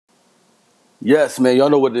Yes, man.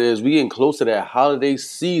 Y'all know what it is. We getting close to that holiday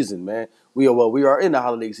season, man. We are in the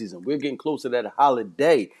holiday season. We're getting close to that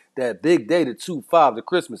holiday, that big day, the 2-5, the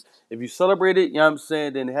Christmas. If you celebrate it, you know what I'm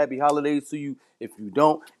saying, then happy holidays to you. If you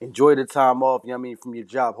don't, enjoy the time off, you know what I mean, from your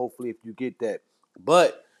job, hopefully if you get that.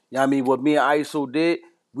 But, you know what I mean, what me and ISO did,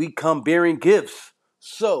 we come bearing gifts.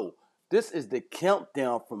 So, this is the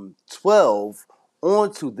countdown from 12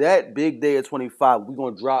 on to that big day of 25. We're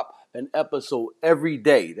going to drop an episode every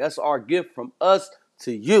day. That's our gift from us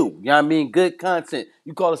to you. You know what I mean? Good content.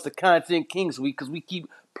 You call us the Content Kings Week because we keep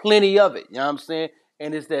plenty of it. You know what I'm saying?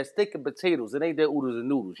 And it's that steak and potatoes. It ain't that oodles and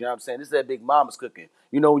noodles. You know what I'm saying? It's that Big Mama's cooking.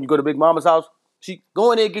 You know, when you go to Big Mama's house, she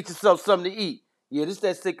go in there and get yourself something to eat. Yeah, this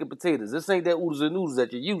that steak and potatoes. This ain't that oodles and noodles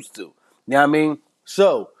that you're used to. You know what I mean?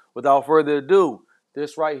 So, without further ado,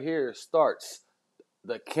 this right here starts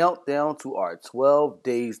the countdown to our 12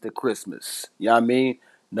 days to Christmas. You know what I mean?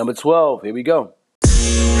 Number 12, here we go.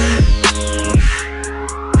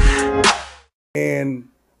 And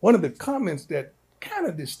one of the comments that kind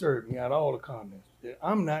of disturbed me out of all the comments, that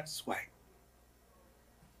I'm not swag.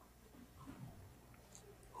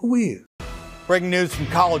 Who is? Breaking news from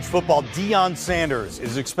college football. Deion Sanders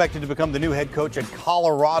is expected to become the new head coach at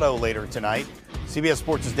Colorado later tonight. CBS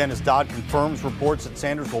Sports' Dennis Dodd confirms reports that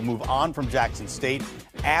Sanders will move on from Jackson State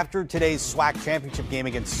after today's SWAC championship game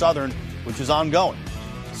against Southern, which is ongoing.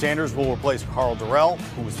 Sanders will replace Carl Durrell,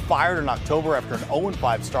 who was fired in October after an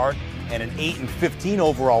 0-5 start and an 8-15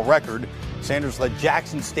 overall record. Sanders led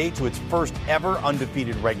Jackson State to its first ever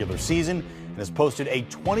undefeated regular season and has posted a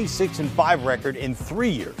 26-5 record in 3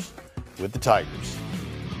 years with the Tigers.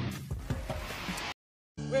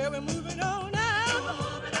 Well, we're moving on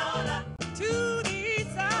now, to the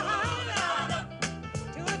east side,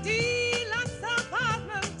 to a deluxe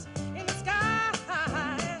apartment in the sky.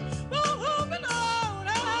 We're moving on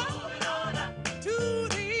to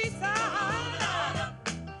the east side.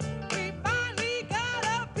 We finally got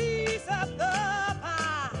a piece of the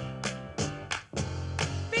pie.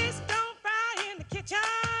 Fish don't fry in the kitchen.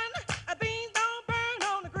 Beans don't burn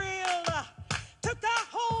on the grill. Took a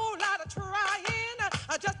whole lot of trying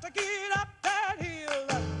just to get up that hill.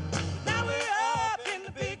 Now we're up in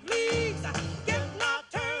the big leagues, getting our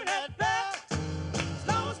turn at bat. As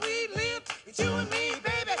long as we live, it's you and me,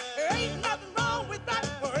 baby. There ain't nothing wrong with that.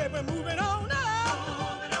 We're moving on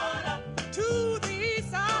up to the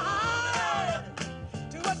east side,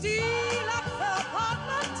 to a deluxe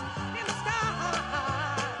apartment in the sky.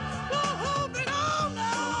 We're moving on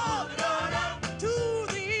up to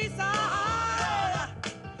the east side.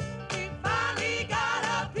 We finally got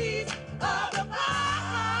a piece of the pie.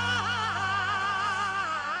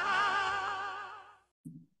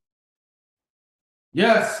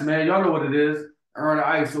 Yes, man, y'all know what it is. Earn the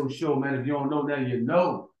ISO show, man. If you don't know now, you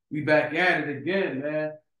know. We back at it again,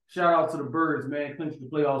 man. Shout out to the Birds, man. Clinch the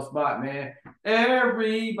playoff spot, man.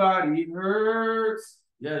 Everybody hurts.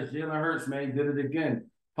 Yes, Jalen Hurts, man. He did it again.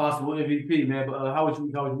 Possible MVP, man. But how was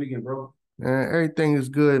your weekend, bro? Man, everything is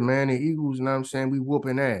good, man. The Eagles, you know what I'm saying? We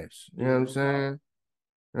whooping ass. You know what I'm saying?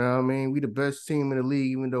 You know what I mean? We the best team in the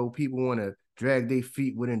league, even though people want to drag their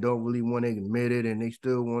feet with it and don't really want to admit it, and they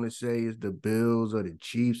still want to say it's the Bills or the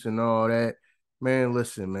Chiefs and all that. Man,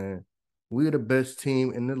 listen, man. We're the best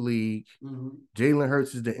team in the league. Jalen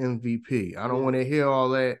Hurts is the MVP. I don't want to hear all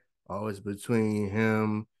that. Oh, it's between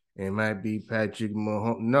him and might be Patrick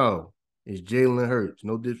Mahomes. No, it's Jalen Hurts.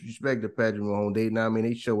 No disrespect to Patrick Mahomes.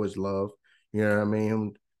 They show us love. You know what I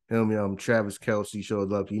mean? Travis Kelce showed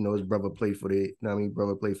love. You know, his brother played for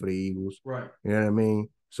brother played for the Eagles. Right. You know what I mean?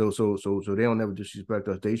 So they don't never disrespect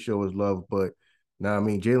us. They show us love, but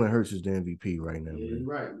Jalen Hurts is the MVP right now. Yeah,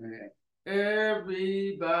 right, man.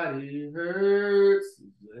 Everybody hurts.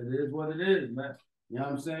 It is what it is, man. You know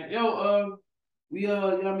what I'm saying? We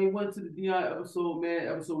went to the Deion episode, man.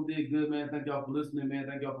 Episode did good, man. Thank y'all for listening, man.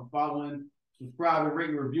 Thank y'all for following, subscribing,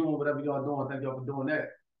 rating, reviewing, whatever y'all doing. Thank y'all for doing that.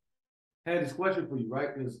 I had this question for you,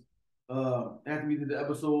 right? Because after we did the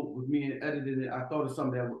episode with me and edited it, I thought of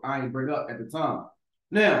something that I ain't bring up at the time.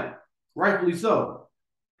 Now, rightfully so.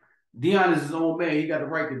 Deion is his own man. He got the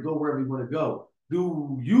right to go wherever he want to go.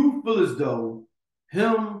 Do you feel as though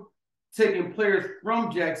him taking players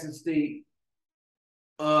from Jackson State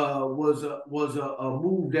was a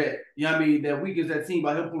move that, you know what I mean, that weakens that team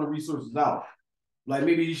by him pulling resources out? Like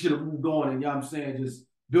maybe he should have moved on and, you know what I'm saying, just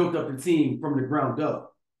built up the team from the ground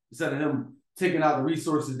up instead of him taking out the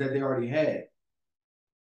resources that they already had.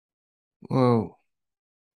 Well,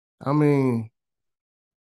 I mean,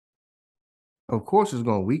 of course it's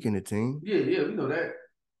going to weaken the team. Yeah, we know that.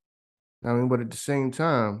 But at the same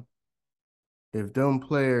time, if them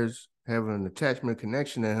players have an attachment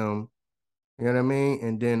connection to him, you know what I mean?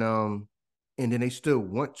 And then and then they still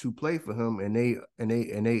want to play for him, and they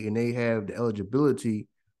have the eligibility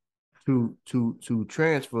to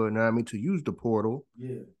transfer. Now I mean to use the portal.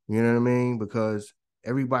 Yeah. You know what I mean? Because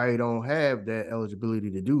everybody don't have that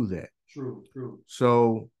eligibility to do that. True.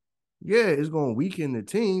 So yeah, it's gonna weaken the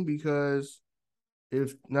team because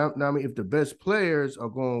if now I mean if the best players are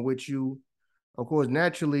going with you, of course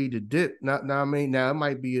naturally the dip. Now I mean now it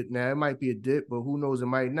might be a dip, but who knows, it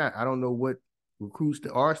might not. I don't know what recruits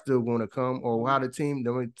that are still going to come or how the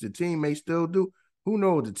team may still do. Who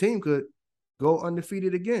knows? The team could go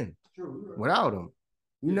undefeated again. True. Without him.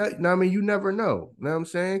 I mean, you never know. You know what I'm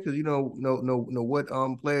saying? Because you know what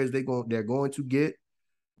players they're going to get.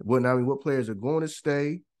 What players are going to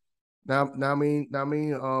stay. Now I mean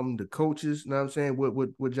the coaches. You know what I'm saying?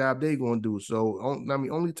 What job they going to do? So I mean,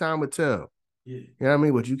 only time will tell. Yeah. You know what I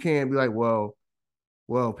mean? But you can't be like,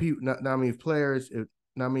 people.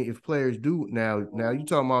 I mean, if players do now you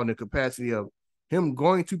talking about in the capacity of him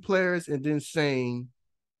going to players and then saying,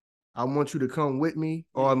 I want you to come with me,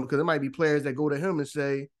 or because there might be players that go to him and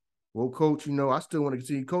say, well, coach, I still want to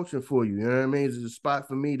continue coaching for you. You know what I mean? Is it a spot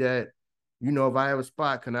for me that, if I have a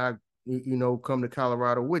spot, can I, come to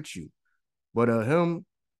Colorado with you? But him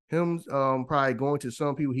probably going to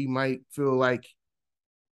some people, he might feel like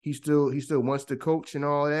he still wants to coach and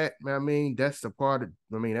all that. I mean, that's a part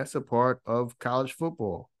of college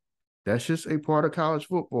football. That's just a part of college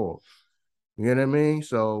football. You know what I mean?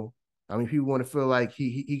 So I mean, people want to feel like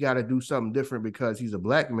he got to do something different because he's a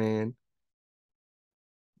black man.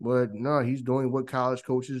 But no, he's doing what college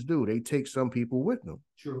coaches do. They take some people with them.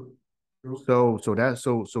 True. So that's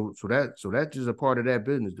just a part of that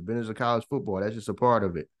business. The business of college football. That's just a part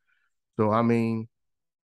of it. So I mean,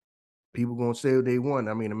 people gonna say what they want.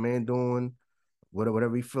 I mean, a man doing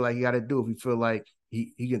whatever he feel like he got to do. If he feel like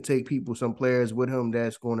he can take some players with him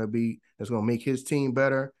that's gonna make his team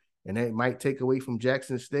better, and that might take away from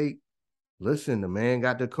Jackson State. Listen, the man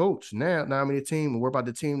got the coach now. Now I mean the team. Worry about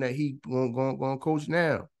the team that he going coach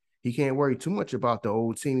now. He can't worry too much about the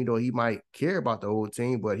old team, though he might care about the old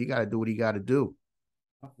team, but he got to do what he got to do.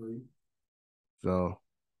 I feel you. So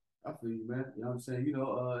I feel you, man. You know what I'm saying?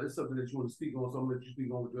 It's something that you want to speak on, something that you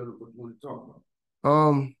speak on, what you want to talk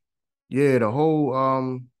about. Yeah, the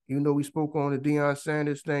whole even though we spoke on the Deion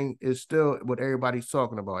Sanders thing, is still what everybody's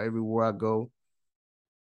talking about everywhere I go.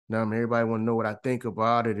 Now I mean everybody want to know what I think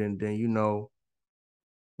about it, and then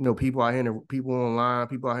people out here, people online,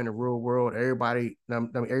 people out here in the real world, everybody's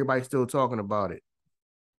still talking about it.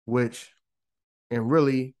 And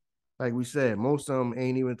really, like we said, most of them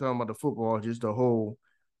ain't even talking about the football, just the whole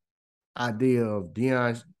idea of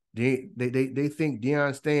Deion. They think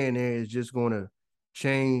Deion staying there is just going to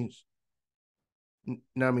change.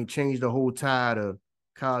 Change the whole tide of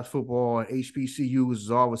college football, and HBCUs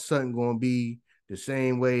is all of a sudden going to be the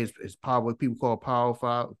same way as what people call Power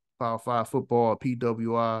Five football,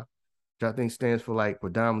 PWI, which I think stands for like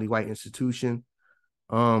predominantly white institution.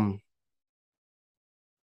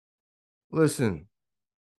 Listen,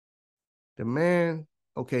 the man,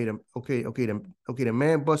 the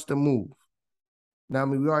man bust a move. Now, I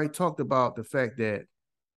mean, we already talked about the fact that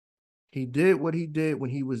he did what he did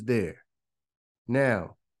when he was there.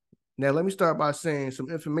 Now let me start by saying some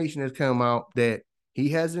information has come out that he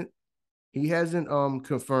hasn't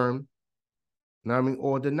confirmed,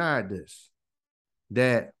 or denied this.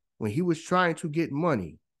 That when he was trying to get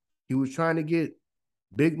money, he was trying to get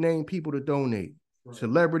big name people to donate, right,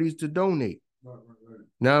 celebrities to donate. Right.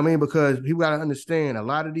 Now I mean, because people got to understand a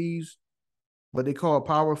lot of these, what they call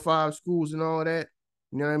Power 5 schools and all that.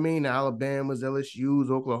 You know what I mean? The Alabamas, LSU's,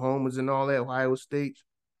 Oklahomas, and all that, Ohio States.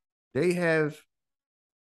 They have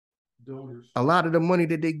donors. A lot of the money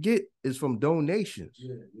that they get is from donations.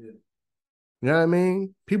 Yeah. You know what I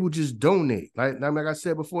mean? People just donate. Like I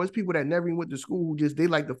said before, it's people that never even went to school who they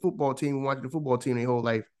like the football team and watch the football team their whole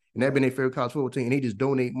life, and they've been their favorite college football team, and they just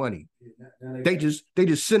donate money. Yeah, they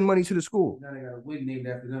just send money to the school. Now they got a wig named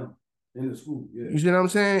after them in the school. Yeah. You see what I'm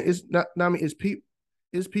saying? It's not. I mean,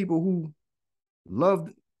 it's people who love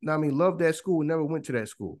that school and never went to that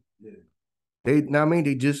school. Yeah.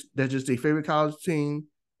 That's just their favorite college team,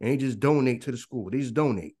 and they just donate to the school. They just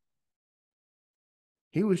donate.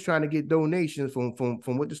 He was trying to get donations from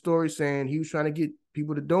what the story's saying. He was trying to get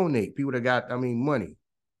people to donate, people that got, money.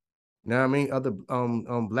 You know what I mean? Other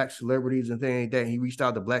black celebrities and things like that. He reached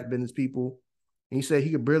out to black business people, and he said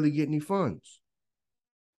he could barely get any funds.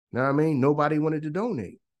 You know what I mean? Nobody wanted to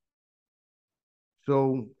donate.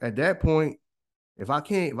 So at that point, if I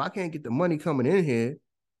can't get the money coming in here,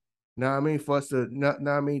 for us to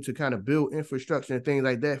to kind of build infrastructure and things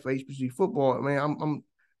like that for HBC football, man, I'm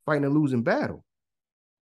fighting a losing battle.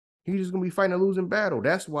 He's just gonna be fighting a losing battle.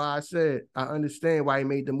 That's why I said I understand why he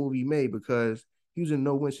made the movie he made, because he was in a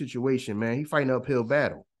no-win situation, man. He fighting an uphill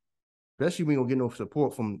battle. Especially when you don't get no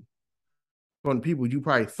support from the people you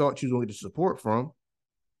probably thought you was gonna get the support from.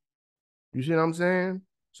 You see what I'm saying?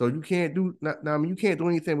 So you can't do now. I mean, you can't do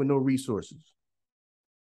anything with no resources.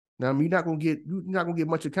 Now, I mean, you're not gonna get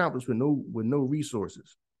much accomplished with no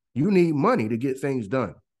resources. You need money to get things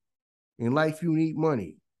done. In life, you need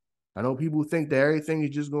money. I know people think that everything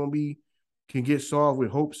is just gonna be can get solved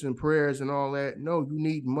with hopes and prayers and all that. No, you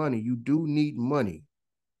need money. You do need money.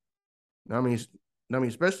 I mean,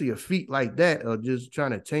 especially a feat like that of just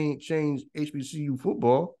trying to change HBCU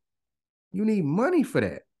football. You need money for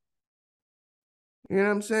that. You know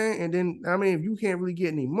what I'm saying? And then, I mean, if you can't really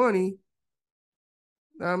get any money,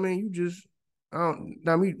 I mean, you just, I don't,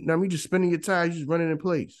 I mean, just spending your time, just running in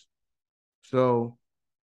place. So,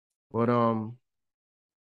 but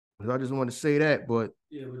I just want to say that. But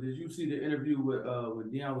Yeah, but did you see the interview with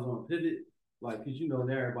when Deion was on Pivot? Like, cause you know,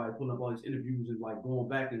 everybody pulling up all these interviews and like going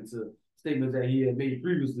back into statements that he had made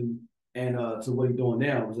previously and to what he's doing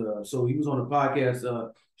now. So he was on a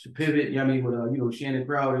podcast, Pivot. You know what I mean, with Shannon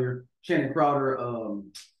Crowder,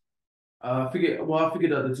 I forget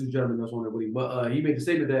the other two gentlemen that's on there with him, but he made the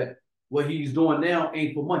statement that what he's doing now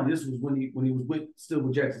ain't for money. This was when he was still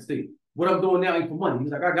with Jackson State. What I'm doing now ain't for money.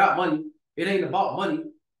 He's like, I got money. It ain't about money.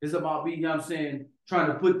 It's about me, you know what I'm saying, trying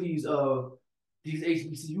to put these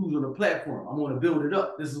HBCUs on the platform. I'm gonna build it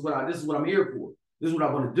up. This is what I'm here for. This is what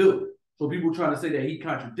I'm gonna do. So people trying to say that he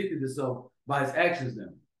contradicted himself by his actions now.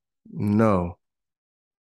 no,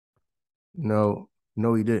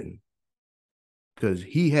 no, he didn't. Because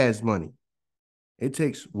he has money. It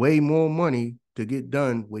takes way more money to get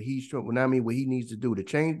done what what he needs to do. To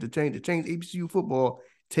change HBCU football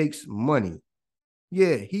takes money.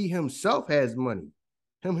 Yeah, he himself has money.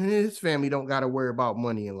 Him and his family don't got to worry about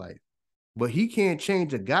money in life. But he can't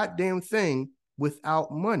change a goddamn thing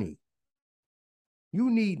without money.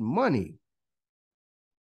 You need money.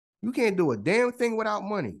 You can't do a damn thing without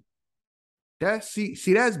money. That's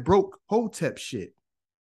broke Hotep shit.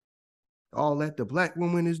 All that the black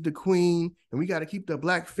woman is the queen, and we got to keep the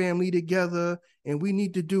black family together, and we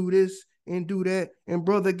need to do this and do that. And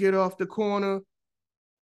brother, get off the corner.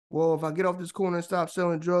 Well, if I get off this corner and stop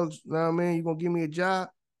selling drugs, nah, man, you gonna give me a job?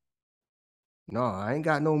 No, I ain't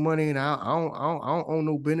got no money, and I don't own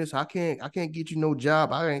no business. I can't get you no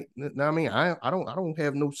job. I ain't. I mean, I don't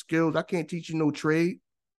have no skills. I can't teach you no trade.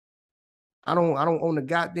 I don't own a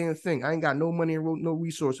goddamn thing. I ain't got no money and no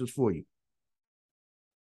resources for you.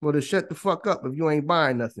 Well, to shut the fuck up if you ain't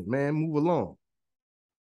buying nothing, man. Move along.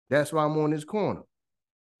 That's why I'm on this corner.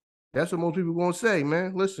 That's what most people gonna say,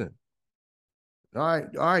 man. Listen. All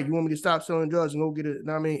right. You want me to stop selling drugs and go get a,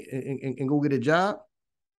 I mean, and go get a job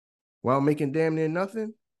while I'm making damn near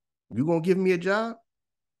nothing? You gonna give me a job?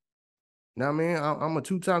 Nah, man, I'm a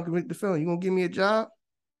 2-time convicted felon. You gonna give me a job?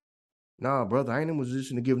 Nah, brother, I ain't in a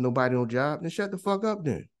position to give nobody no job. Then shut the fuck up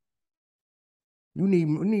then. You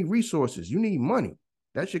need resources. You need money.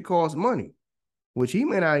 That shit costs money, which he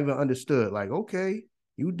may not even understood. Like, okay,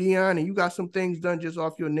 you Deion and you got some things done just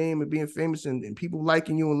off your name and being famous and people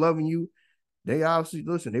liking you and loving you. They obviously,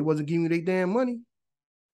 listen, they wasn't giving you their damn money.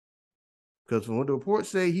 Because from what the reports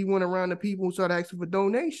say, he went around to people and started asking for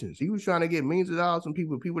donations. He was trying to get millions of dollars from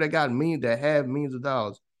people that got millions, that have millions of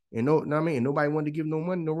dollars. And nobody wanted to give no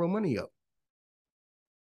real money up.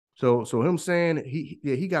 So him saying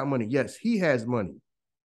he got money. Yes, he has money.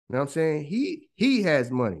 You know what I'm saying? He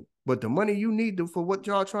has money. But the money you need for what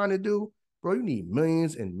y'all trying to do, bro, you need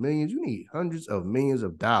millions and millions. You need hundreds of millions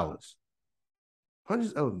of dollars.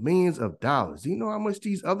 Hundreds of millions of dollars. Do you know how much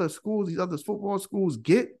these other football schools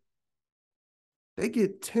get? They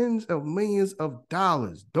get tens of millions of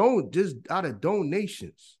dollars. Don't just out of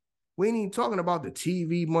donations. We ain't even talking about the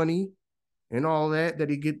TV money and all that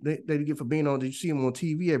he get for being on. You see him on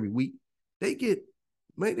TV every week. They get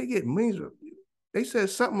millions. They said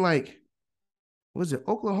something like, was it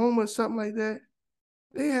Oklahoma or something like that?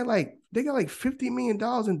 They got like $50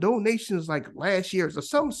 million in donations like last year, or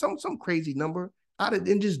some crazy number out of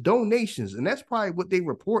in just donations, and that's probably what they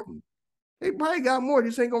reporting. They probably got more.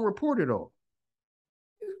 Just ain't gonna report it all.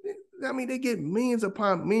 I mean, they get millions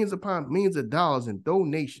upon millions of dollars in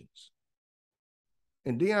donations.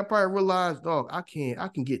 And then I probably realized, dog, I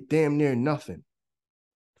can get damn near nothing.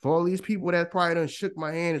 For all these people that probably done shook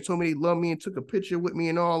my hand and told me they love me and took a picture with me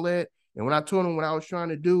and all that. And when I told them what I was trying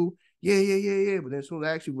to do, yeah. But then as soon as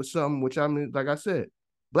I actually was something, which I mean, like I said,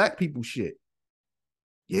 black people shit.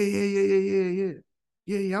 Yeah.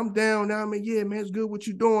 Yeah, I'm down now, man. Yeah, man, it's good what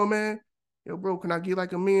you doing, man. Yo, bro, can I get like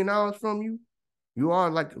 $1 million from you? You are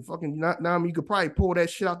like a fucking now. You could probably pull that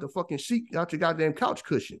shit out the fucking sheet out your goddamn couch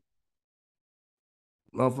cushion.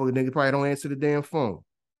 Motherfucker, nigga probably don't answer the damn phone.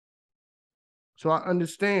 So I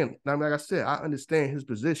understand. I mean, like I said, I understand his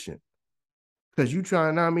position because you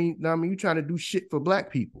trying. You trying to do shit for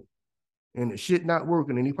black people, and the shit not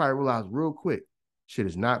working. And he probably realized real quick, shit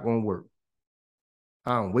is not gonna work.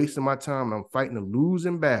 I'm wasting my time. I'm fighting a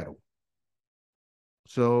losing battle.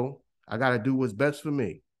 So I got to do what's best for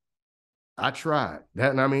me. I tried that.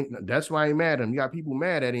 And I mean, that's why I'm mad at him. You got people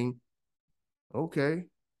mad at him. Okay.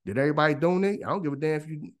 Did everybody donate? I don't give a damn if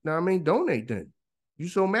you know what I mean, donate then. You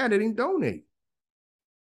so mad at him, donate.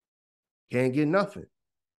 Can't get nothing.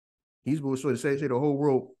 He's supposed to say the whole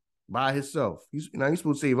world by himself. He's supposed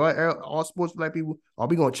to say all sports black people, are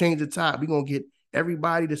we gonna change the top? We gonna get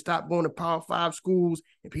everybody to stop going to Power 5 schools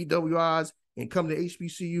and PWIs and come to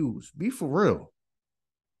HBCUs. Be for real.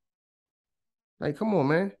 Like, come on,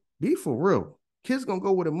 man. Be for real. Kids gonna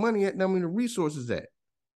go where the money at, I mean the resources at.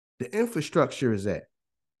 The infrastructure is at.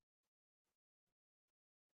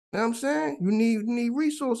 You know what I'm saying? You need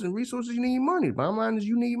resources, and resources you need money. Bottom line is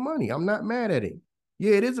you need money. I'm not mad at it.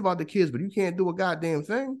 Yeah, it is about the kids, but you can't do a goddamn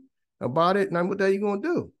thing about it. Now what the hell you gonna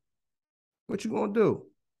do? What you gonna do?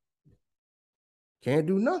 Can't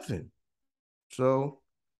do nothing. So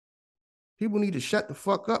people need to shut the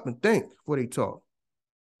fuck up and think before they talk.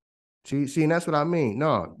 See, and that's what I mean.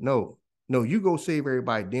 No, you go save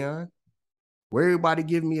everybody, Deion. Where everybody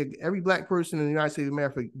every black person in the United States of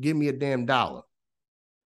America give me a damn dollar.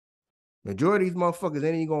 Majority of these motherfuckers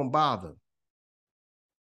ain't even gonna bother.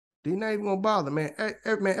 They're not even gonna bother, man.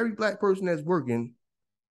 Every black person that's working,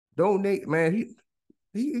 donate, man.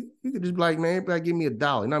 He could just be like, man, everybody give me $1.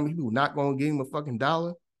 You know how many people not gonna give him a fucking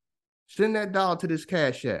dollar? Send that dollar to this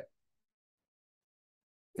Cash App.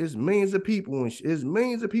 It's millions of people, and it's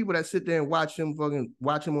millions of people that sit there and watch him on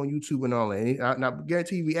YouTube and all that. And I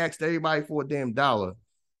guarantee you, if he asked everybody for a damn dollar,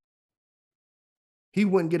 he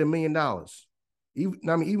wouldn't get $1 million.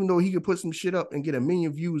 Even though he could put some shit up and get 1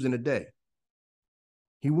 million views in a day,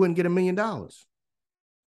 he wouldn't get $1 million.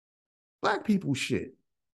 Black people shit.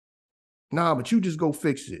 Nah, but you just go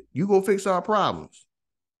fix it. You go fix our problems.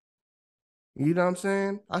 You know what I'm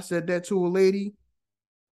saying? I said that to a lady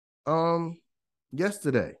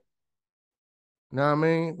yesterday. You know what I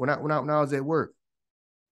mean? When I was at work.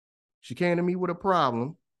 She came to me with a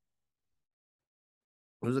problem.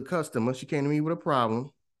 It was a customer. She came to me with a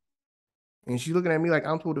problem. And she looking at me like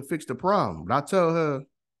I'm supposed to fix the problem. But I tell her,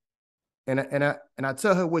 and I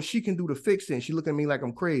tell her what she can do to fix it, and she look at me like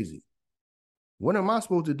I'm crazy. What am I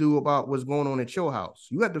supposed to do about what's going on at your house?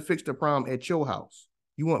 You have to fix the problem at your house.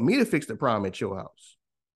 You want me to fix the problem at your house.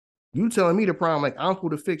 You telling me the problem like I'm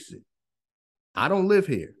supposed to fix it. I don't live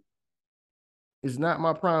here. It's not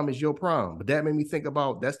my problem, it's your problem. But that made me think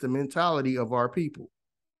about that's the mentality of our people.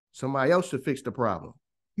 Somebody else should fix the problem.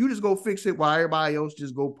 You just go fix it while everybody else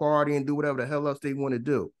just go party and do whatever the hell else they want to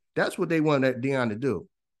do. That's what they want Deion to do.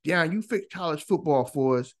 Deion, you fix college football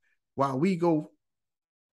for us while we go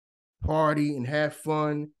party and have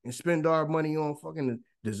fun and spend our money on fucking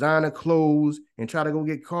designer clothes and try to go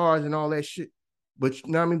get cars and all that shit. But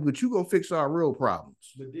you know what I mean? But you go fix our real problems.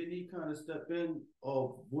 But didn't he kind of step in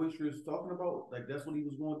of boisterous talking about like that's what he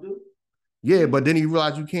was going to do? Yeah, but then he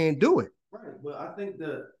realized you can't do it. Right, but I think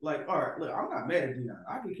that like, all right, look, I'm not mad at Deion.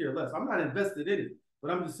 I can care less. I'm not invested in it.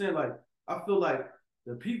 But I'm just saying, like, I feel like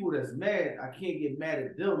the people that's mad, I can't get mad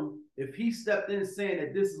at them if he stepped in saying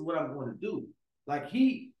that this is what I'm going to do. Like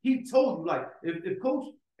he told you, like, if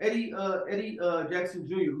Coach Eddie Jackson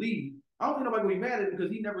Jr. leave, I don't think nobody gonna be mad at him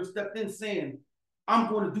because he never stepped in saying, I'm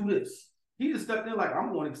going to do this. He just stepped in like,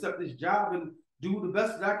 I'm going to accept this job and do the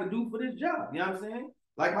best that I can do for this job. You know what I'm saying?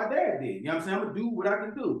 Like my dad did. You know what I'm saying? I'm going to do what I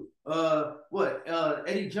can do.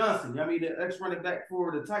 Eddie Johnson, I mean, the ex-running back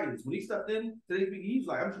for the Titans. When he stepped in, he's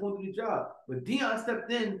like, I'm just going to do the job. But Deion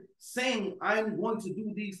stepped in saying, I'm going to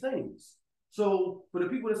do these things. So for the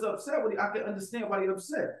people that's upset with it, I can understand why they're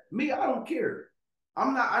upset. Me, I don't care.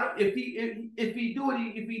 I'm not, I don't, if he do it,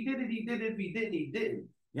 if he did it, he did it. If he didn't, he didn't.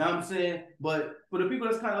 You know what I'm saying? But for the people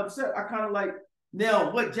that's kind of upset, I kind of like,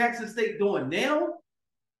 now what Jackson State doing now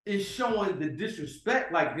is showing the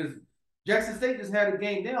disrespect. Like, because Jackson State just had a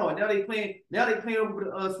game now, and now they playing over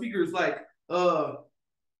the speakers like, what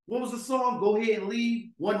was the song? Go ahead and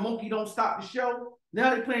leave. One monkey don't stop the show.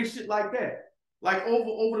 Now they playing shit like that. Like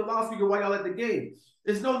over the loudspeaker while y'all at the game.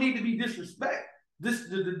 There's no need to be disrespect.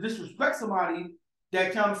 Disrespect somebody that,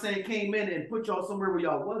 you know what I'm saying, came in and put y'all somewhere where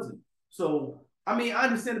y'all wasn't. So I mean, I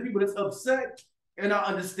understand the people that's upset, and I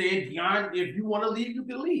understand, Deion, if you want to leave, you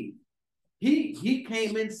can leave. He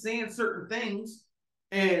came in saying certain things,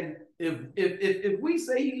 and if we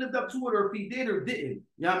say he lived up to it, or if he did or didn't, you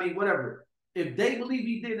know what I mean, whatever. If they believe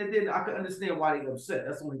he did or didn't, I can understand why they upset.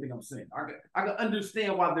 That's the only thing I'm saying. I can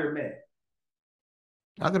understand why they're mad.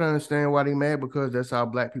 I can understand why they mad because that's how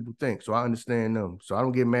black people think. So I understand them. So I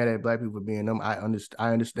don't get mad at black people for being them. I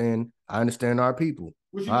understand our people.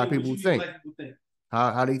 How our people think.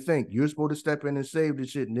 How they think. You're supposed to step in and save the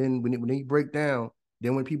shit. And then when he break down,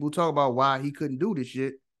 then when people talk about why he couldn't do this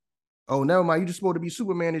shit, oh, never mind. You just supposed to be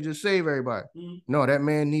Superman and just save everybody. Mm-hmm. No, that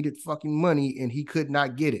man needed fucking money and he could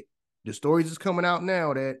not get it. The stories is coming out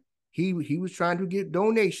now that he was trying to get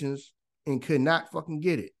donations and could not fucking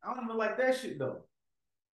get it. I don't even like that shit though.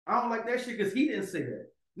 I don't like that shit because he didn't say that.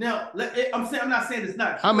 Now, I'm not saying it's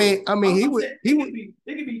not true. I mean,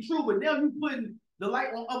 it could be true, but now you putting the light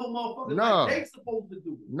on other motherfuckers like they supposed to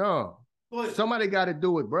do it. No. Somebody got to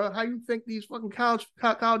do it, bro. How you think these fucking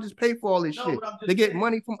colleges pay for all this shit? They get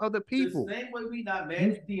money from other people. The same way we not mad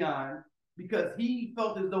at Deion because he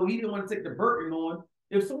felt as though he didn't want to take the burden on.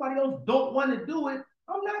 If somebody else don't want to do it,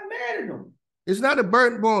 I'm not mad at them. It's not a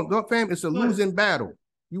burden, fam. It's a losing battle.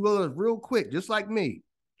 You will real quick, just like me,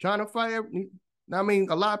 trying to fight. I mean,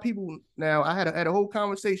 a lot of people now. I had a whole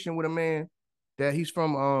conversation with a man that he's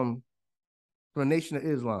from the Nation of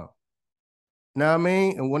Islam. Know what I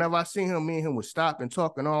mean? And whenever I seen him, me and him would stop and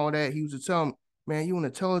talk and all that. He was to tell him, man, you an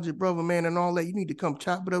intelligent brother, man, and all that. You need to come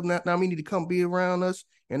chop it up now. We need to come be around us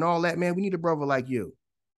and all that, man. We need a brother like you.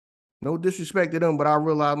 No disrespect to them, but I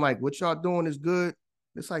realized, like, what y'all doing is good.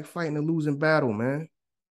 It's like fighting a losing battle, man.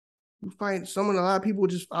 You fight a lot of people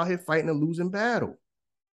just out here fighting a losing battle.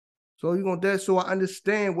 So you gonna so I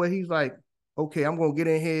understand what he's like, okay, I'm gonna get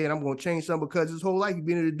in here and I'm gonna change something because his whole life he's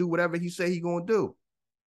been able to do whatever he say he gonna do.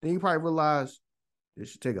 Then you probably realize it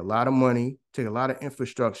should take a lot of money, take a lot of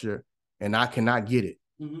infrastructure, and I cannot get it.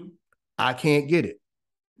 Mm-hmm. I can't get it.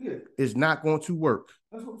 Yeah. It's not going to work.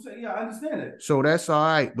 That's what I'm saying. Yeah, I understand it. So that's all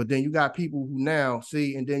right. But then you got people who now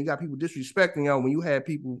see, and then you got people disrespecting y'all when you had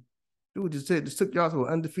people, dude just took y'all to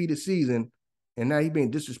an undefeated season, and now he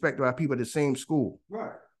being disrespected by people at the same school.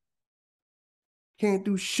 Right. Can't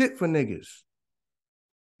do shit for niggas.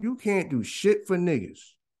 You can't do shit for niggas.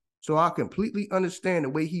 So I completely understand the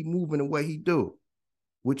way he move and the way he do,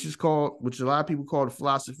 which a lot of people call the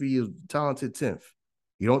philosophy of talented 10th.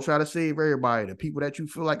 You don't try to save everybody. The people that you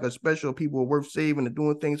feel like are special, people are worth saving and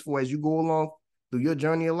doing things for as you go along through your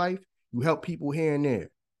journey of life, you help people here and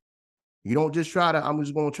there. You don't just I'm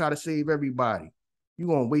just going to try to save everybody. You're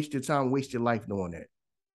going to waste your time, waste your life doing that.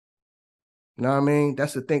 You know what I mean?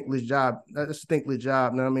 That's a thankless job. That's a thankless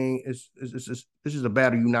job. You know what I mean? It's this is a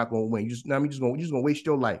battle you're not going to win. You're just going to waste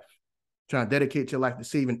your life trying to dedicate your life to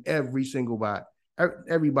saving every single body,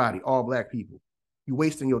 everybody, all black people. You're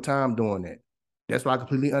wasting your time doing that. That's why I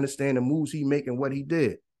completely understand the moves he made and what he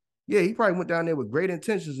did. Yeah, he probably went down there with great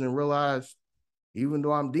intentions and realized, even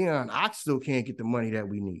though I'm Deion, I still can't get the money that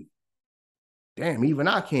we need. Damn, even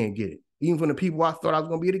I can't get it. Even from the people I thought I was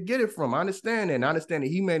going to be able to get it from. I understand that. And I understand that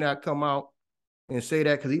he may not come out and say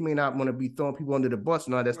that because he may not want to be throwing people under the bus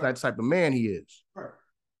and all. That's not the type of man he is. Right.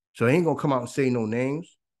 So he ain't going to come out and say no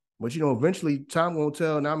names. But, eventually time going to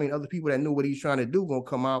tell. And I mean, other people that knew what he's trying to do going to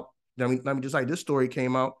come out. I mean, just like this story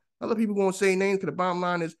came out, other people going to say names because the bottom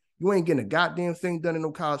line is you ain't getting a goddamn thing done in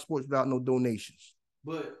no college sports without no donations.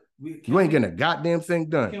 But you ain't getting a goddamn thing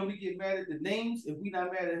done. Can we get mad at the names if we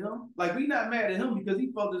not mad at him? Like, we not mad at him because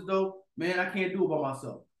he felt as though, man, I can't do it by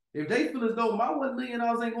myself. If they feel as though my $1 million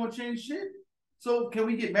ain't going to change shit, so can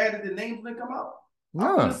we get mad at the names when they come out?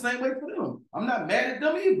 No. I feel the same way for them. I'm not mad at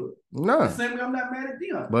them either. No. The same way I'm not mad at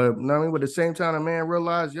Deion. But, I mean, at the same time, a man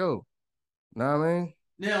realized, know what I mean?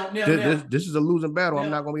 This is a losing battle.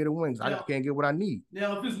 I'm not gonna be able to win. I can't get what I need.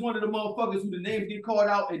 Now, if it's one of the motherfuckers who the names get called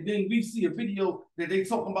out, and then we see a video that they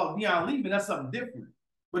talking about Deion leaving, that's something different.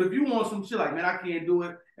 But if you want some shit like, man, I can't do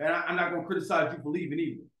it, and I'm not gonna criticize you for leaving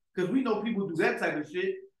either, because we know people do that type of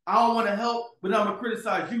shit. I don't want to help, but I'm gonna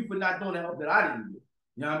criticize you for not doing the help that I didn't do.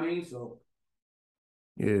 You know what I mean? So.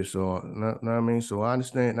 Yeah. So, know what I mean? So I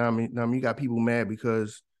understand. I mean, you got people mad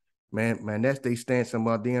because. Man, that's they stance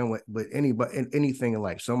about Deion, but anything in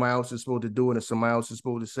life. Somebody else is supposed to do it and somebody else is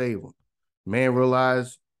supposed to save them. Man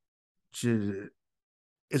realize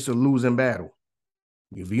it's a losing battle.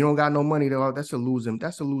 If you don't got no money, though, that's a losing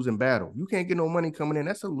battle. You can't get no money coming in,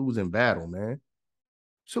 that's a losing battle, man.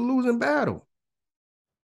 It's a losing battle.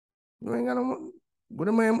 You ain't got no money. Where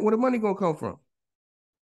the money gonna come from?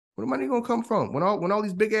 Where the money gonna come from? When all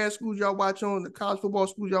these big ass schools y'all watch on, the college football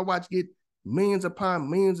schools y'all watch get millions upon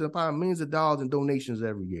millions of dollars in donations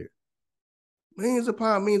every year. Millions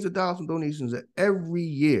upon millions of dollars in donations every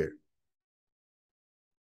year.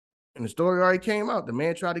 And the story already came out. The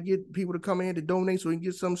man tried to get people to come in to donate so he can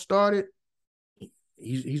get something started.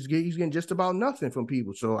 He's getting just about nothing from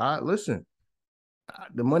people. So listen.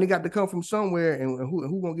 The money got to come from somewhere, and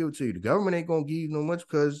who gonna give it to you? The government ain't gonna give you no much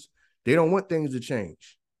because they don't want things to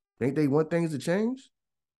change. Think they want things to change?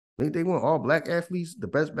 Think they want all black athletes, the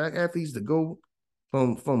best black athletes, to go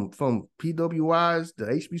from PWIs to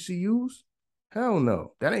HBCUs? Hell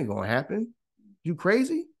no, that ain't gonna happen. You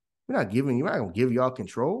crazy? We're not gonna give y'all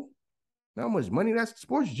control. How much money that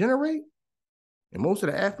sports generate? And most of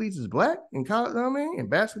the athletes is black in college, I mean, in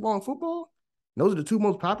basketball and football. Those are the two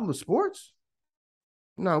most popular sports.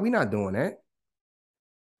 No, we're not doing that.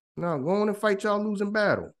 No, go on and fight y'all losing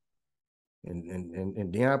battle.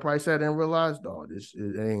 And Deion probably sat there and realized, oh,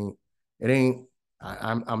 it ain't.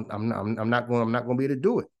 I'm not gonna be able to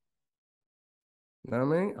do it. You know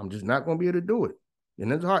what I mean? I'm just not gonna be able to do it.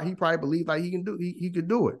 And in his heart, he probably believed like he could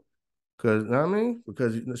do it. Cause you know what I mean?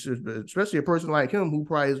 Because especially a person like him who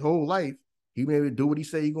probably his whole life, he may do what he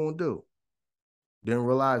say he gonna do. Then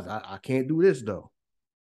realize I can't do this though.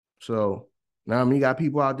 So now I mean, you got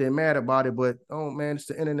people out there mad about it, but oh man, it's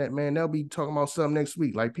the internet, man. They'll be talking about something next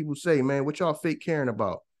week. Like people say, man, what y'all fake caring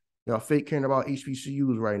about? Y'all fake caring about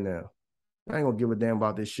HBCUs right now. I ain't gonna give a damn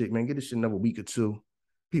about this shit, man. Get this shit another week or two.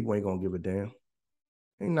 People ain't gonna give a damn.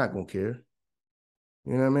 They not gonna care.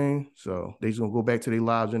 You know what I mean? So they just gonna go back to their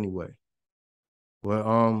lives anyway. But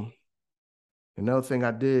another thing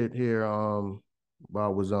I did here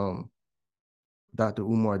about was Dr.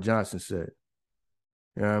 Umar Johnson said.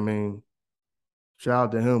 You know what I mean? Shout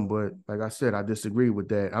out to him, but like I said, I disagree with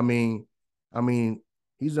that. I mean,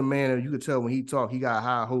 he's a man that you could tell when he talk, he got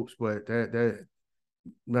high hopes, but I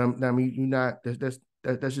mean, you're not.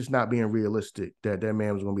 That's just not being realistic. That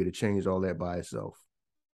man was gonna be able to change all that by himself.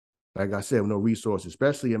 Like I said, with no resources,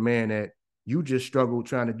 especially a man that you just struggled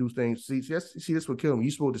trying to do things. See, this what killed me.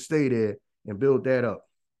 You supposed to stay there and build that up.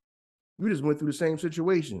 You just went through the same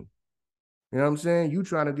situation. You know what I'm saying? You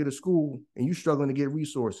trying to get a school and you struggling to get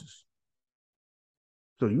resources.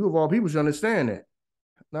 So you of all people should understand that.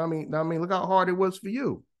 I mean, look how hard it was for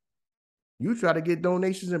you. You try to get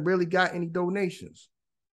donations and barely got any donations.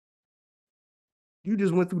 You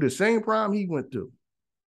just went through the same problem he went through.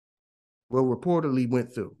 Well, reportedly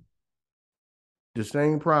went through. The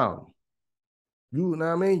same problem. You know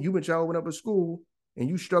what I mean? You been trying to open up a school and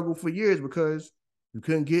you struggled for years because you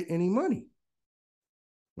couldn't get any money.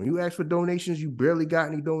 When you asked for donations, you barely got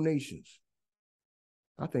any donations.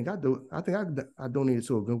 I think I donated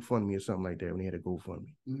to a GoFundMe or something like that when they had a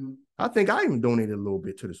GoFundMe. Mm-hmm. I think I even donated a little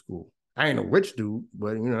bit to the school. I ain't a rich dude,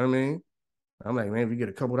 but you know what I mean? I'm like, man, if you get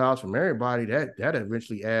a couple dollars from everybody, that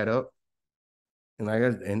eventually add up. And like,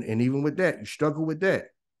 and even with that, you struggle with that.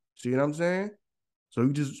 See what I'm saying? So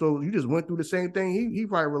you just went through the same thing. He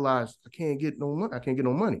probably realized I can't get no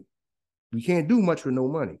money. We can't do much with no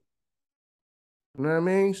money. You know what I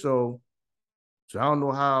mean? So I don't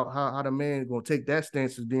know how the man gonna take that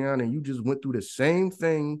stance as Deion, and you just went through the same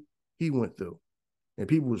thing he went through. And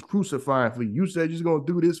people was crucifying for you. You said you're just gonna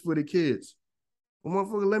do this for the kids. Well,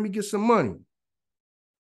 motherfucker, let me get some money.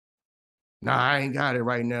 Nah, I ain't got it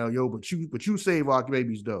right now, yo. But you save our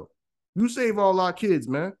babies though. You save all our kids,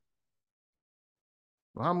 man.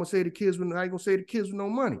 Well, how am gonna say the kids when I ain't gonna say the kids with no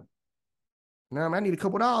money? Now I need a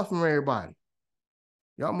couple dollars from everybody.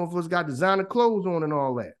 Y'all motherfuckers got designer clothes on and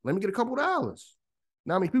all that. Let me get a couple dollars.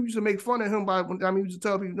 Now, I mean, people used to make fun of him used to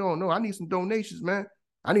tell people, no, I need some donations, man.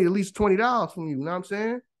 I need at least $20 from you. You know what I'm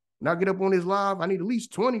saying? Now get up on this live. I need at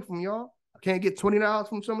least 20 from y'all. I can't get $20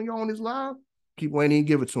 from some of y'all on this live. People ain't even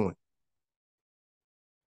give it to him.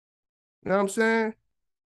 You know what I'm saying?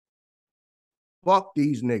 Fuck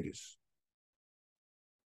these niggas.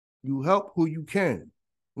 You help who you can.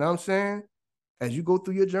 You know what I'm saying? As you go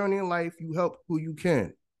through your journey in life, you help who you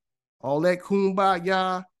can. All that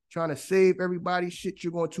kumbaya, trying to save everybody's shit,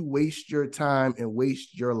 you're going to waste your time and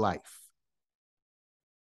waste your life.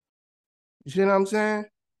 You see what I'm saying?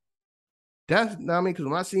 That's, I mean, because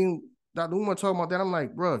when I seen Dr. Umar talking about that, I'm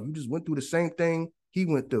like, bro, you just went through the same thing he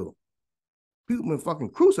went through. People been fucking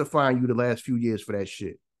crucifying you the last few years for that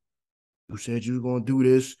shit. You said you was going to do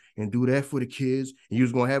this and do that for the kids, and you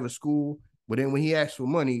was going to have a school, but then when he asked for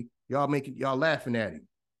money, y'all laughing at him.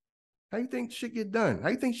 How you think shit get done? How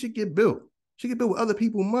you think shit get built? Shit get built with other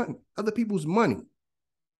people's money.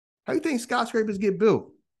 How you think skyscrapers get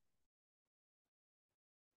built?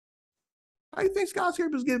 How you think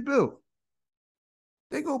skyscrapers get built?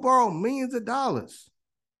 They go borrow millions of dollars.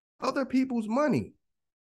 Other people's money.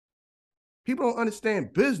 People don't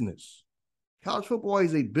understand business. College football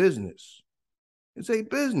is a business. It's a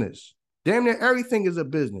business. Damn near everything is a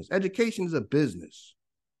business. Education is a business.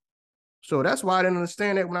 So that's why I didn't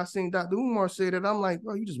understand that when I seen Dr. Umar say that. I'm like,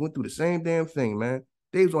 bro, you just went through the same damn thing, man.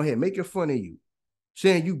 They was on here making fun of you,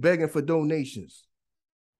 saying you begging for donations.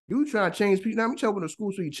 You trying to change people. Now I'm talking to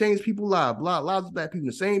school, so you change people's lives, lives of black people,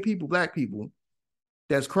 the same people, black people,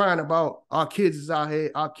 that's crying about our kids is out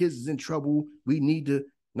here, our kids is in trouble. We need to,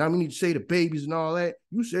 now we need to say the babies and all that.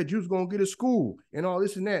 You said you was gonna get a school and all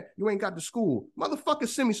this and that. You ain't got the school. Motherfucker,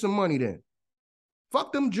 send me some money then.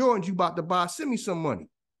 Fuck them Jordans you about to buy. Send me some money.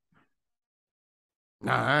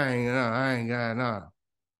 Nah, I ain't got, nah.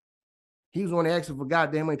 He was on the asking for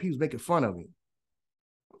goddamn money. People was making fun of him.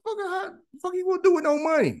 How the fuck you gonna do with no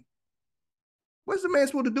money? What's the man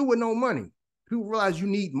supposed to do with no money? People realize you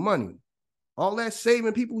need money. All that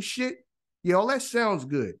saving people shit, yeah, all that sounds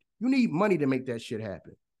good. You need money to make that shit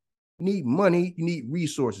happen. You need money, you need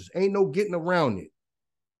resources. Ain't no getting around it.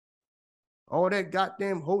 All that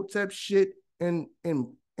goddamn Hotep shit and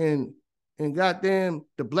goddamn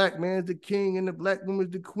the black man's the king and the black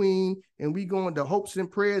woman's the queen, and we going to hopes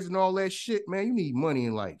and prayers and all that shit, man. You need money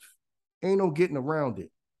in life. Ain't no getting around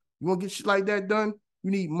it. You want to get shit like that done?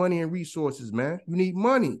 You need money and resources, man. You need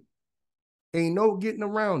money. Ain't no getting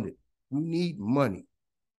around it. You need money.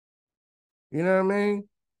 You know what I mean?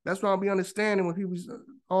 That's why I'll be understanding when people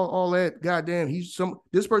all that goddamn,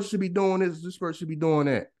 this person should be doing this person should be doing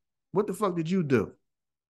that. What the fuck did you do?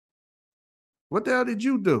 What the hell did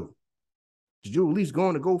you do? Did you at least go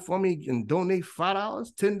on to GoFundMe and donate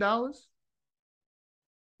 $5, $10?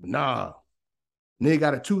 Nah. Nigga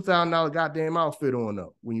got a $2,000 goddamn outfit on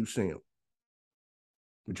up when you see him.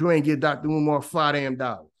 But you ain't get Dr. Umar $5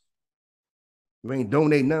 damn. You ain't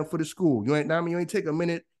donate nothing for the school. You ain't take a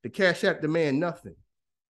minute to cash out the man nothing.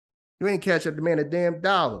 You ain't cash out the man a damn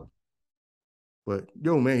dollar. But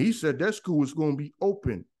yo, man, he said that school is gonna be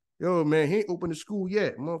open. Yo, man, he ain't opened the school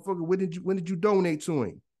yet. Motherfucker, when did you donate to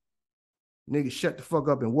him? Nigga, shut the fuck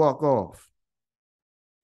up and walk off.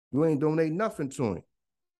 You ain't donate nothing to him.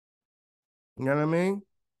 You know what I mean?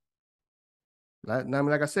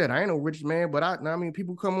 Like I said, I ain't no rich man, but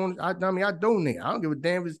people come on, I donate. I don't give a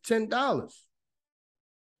damn if it's $10.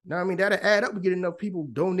 That'll add up to get enough people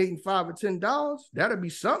donating $5 or $10. That'll be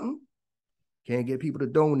something. Can't get people to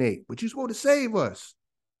donate, but you're supposed to save us.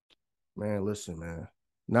 Man, listen, man.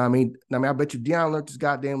 I bet you Deion learned this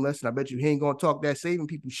goddamn lesson. I bet you he ain't gonna talk that saving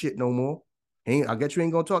people shit no more. I guess you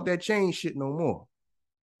ain't gonna talk that change shit no more.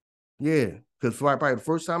 Yeah, because for probably the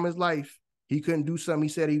first time in his life, he couldn't do something he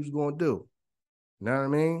said he was gonna do. You know what I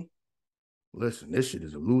mean? Listen, this shit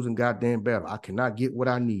is a losing goddamn battle. I cannot get what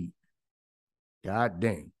I need. God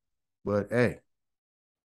dang. But hey,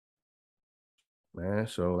 man,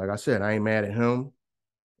 so like I said, I ain't mad at him.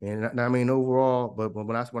 And overall, but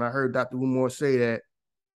when I heard Dr. Umar say that,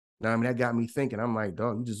 that got me thinking. I'm like,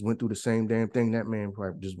 dog, you just went through the same damn thing that man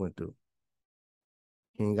probably just went through.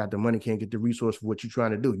 He ain't got the money, can't get the resource for what you're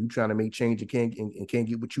trying to do. You trying to make change and can't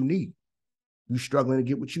get what you need. You struggling to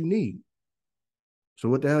get what you need. So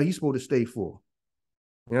what the hell he supposed to stay for?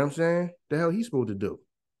 You know what I'm saying? The hell he supposed to do?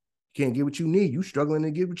 You can't get what you need. You struggling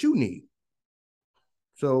to get what you need.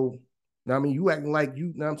 So, you acting like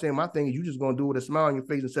you know what I'm saying? My thing is you just gonna do it with a smile on your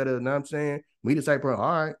face instead of, you know what I'm saying? Me the type of,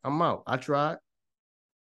 all right, I'm out. I tried.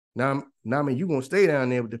 Now, you gonna stay down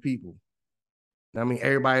there with the people.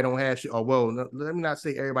 Everybody don't have shit. Oh, well, let me not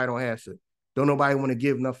say everybody don't have shit. Don't nobody want to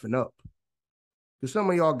give nothing up. Because some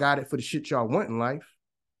of y'all got it for the shit y'all want in life.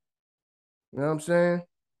 You know what I'm saying?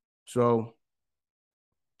 So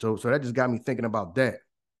that just got me thinking about that.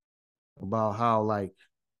 About how like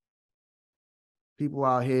people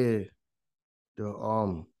out here,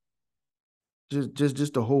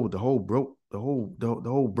 just the whole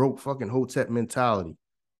broke fucking Hotep mentality.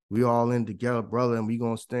 We all in together, brother, and we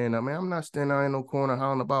gonna stand up. Man, I'm not standing out in no corner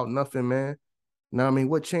hollering about nothing, man.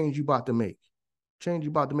 What change you about to make? Change you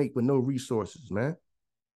about to make with no resources, man.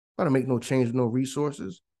 About to make no change with no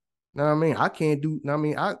resources. I can't do,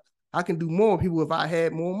 I can do more with people if I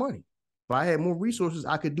had more money. If I had more resources,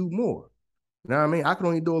 I could do more. I can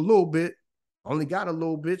only do a little bit. Only got a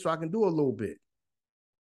little bit, so I can do a little bit.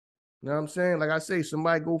 You know what I'm saying? Like I say,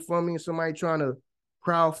 somebody go fund me and somebody trying to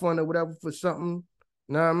crowdfund or whatever for something.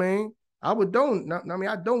 You know what I mean? I would donate.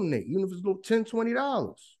 I donate, even if it's a little $10, $20.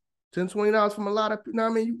 $10, $20 from a lot of,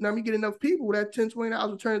 you get enough people, that $10, $20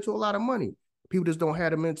 will turn into a lot of money. People just don't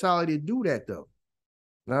have the mentality to do that though.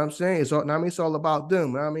 You know what I'm saying? It's all about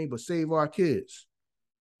them, but save our kids.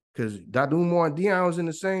 Because Dr. Umar and Deion was in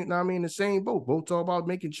the same, the same boat. Both talk about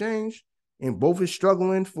making change, and both is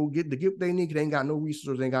struggling to get what they need because they ain't got no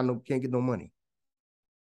resources, can't get no money.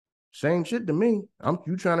 Same shit to me.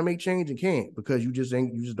 You trying to make change and can't because you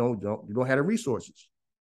don't have the resources.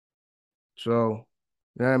 So,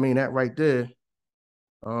 that right there.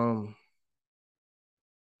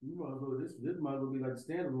 You might as well, this might as well be like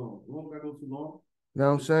standalone. You won't gotta go too long. You know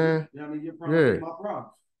what I'm saying? Yeah, I mean, your problems Yeah. ain't my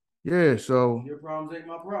problems. Yeah. So Your problems ain't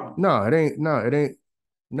my problems. no, it ain't. No, it ain't.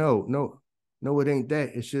 No, no, no, it ain't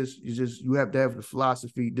that. It's just you have to have the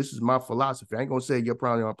philosophy. This is my philosophy. I ain't gonna say your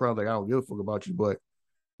problem, my problem. Like I don't give a fuck about you, but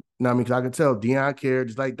no, I mean, cause I can tell Deion cared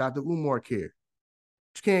just like Dr. Umar cared.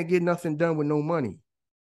 You can't get nothing done with no money.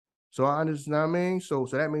 So I understand, what I mean? So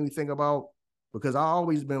that made me think about because I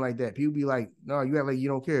always been like that. People be like, no, you act like you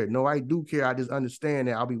don't care. No, I do care. I just understand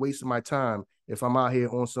that I'll be wasting my time if I'm out here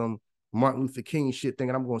on some Martin Luther King shit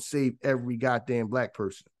thinking I'm gonna save every goddamn black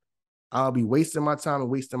person. I'll be wasting my time and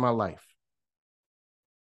wasting my life.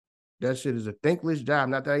 That shit is a thankless job.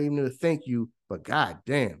 Not that I even need to thank you, but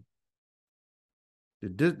goddamn.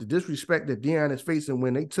 The disrespect that Deion is facing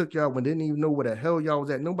when they took y'all when they didn't even know where the hell y'all was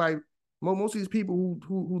at. Nobody, most of these people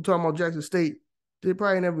who talking about Jackson State, they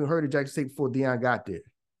probably never even heard of Jackson State before Deion got there.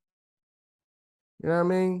 You know what I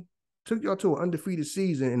mean? Took y'all to an undefeated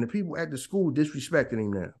season, and the people at the school disrespecting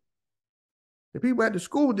him now. The people at the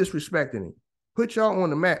school disrespecting him. Put y'all on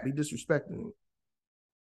the map, they disrespecting him.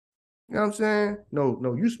 You know what I'm saying?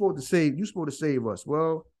 No, you supposed to save us.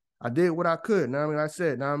 Well, I did what I could. Now I mean, I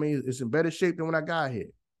said, now I mean, it's in better shape than when I got here.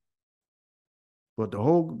 But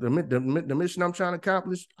the mission I'm trying to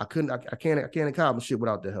accomplish, I can't accomplish shit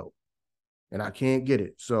without the help, and I can't get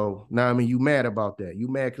it. So now I mean, you mad about that? You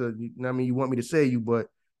mad because I mean, you want me to say you, but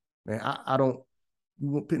man, I don't. I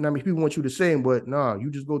mean, people want you to say, but nah,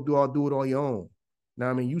 you just do it on your own. Now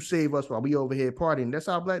I mean, you save us while we over here partying. That's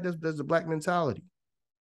how black. That's the black mentality.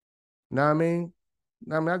 Know what I mean?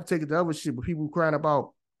 I mean, I can take it to other shit, but people crying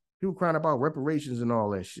about reparations and all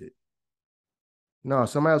that shit. No,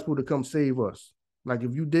 somebody else supposed to come save us. Like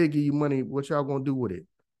if you did give you money, what y'all gonna do with it?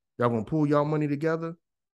 Y'all gonna pull y'all money together?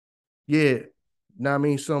 Yeah. Now I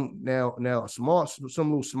mean now some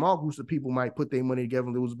little small groups of people might put their money together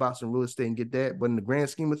and lose about some real estate and get that. But in the grand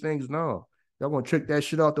scheme of things, no. Y'all gonna trick that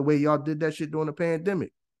shit out the way y'all did that shit during the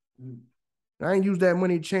pandemic. I ain't use that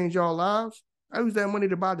money to change y'all lives. I use that money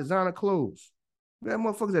to buy designer clothes. We had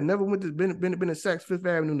motherfuckers that never went to been to Saks Fifth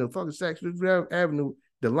Avenue, the fucking Saks Fifth Avenue.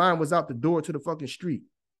 The line was out the door to the fucking street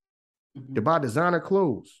to buy designer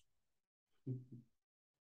clothes.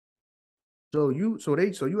 So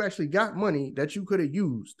you actually got money that you could have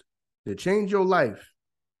used to change your life,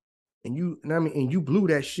 and you blew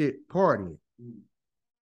that shit partying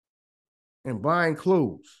and buying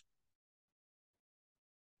clothes.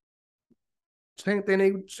 Same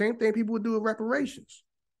thing people would do with reparations.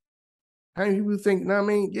 How many people think, I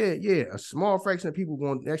mean, yeah, a small fraction of people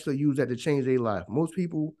going to actually use that to change their life. Most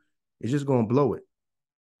people is just going to blow it.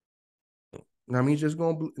 I mean, just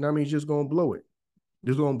going to blow it.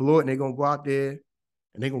 Just going to blow it, and they're going to go out there,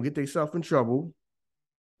 and they're going to get themselves in trouble.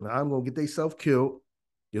 I'm going to get themselves killed,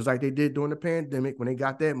 just like they did during the pandemic when they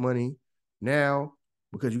got that money. Now,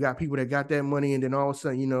 because you got people that got that money, and then all of a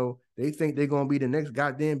sudden, they think they're going to be the next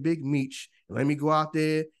goddamn big Meech. Let me go out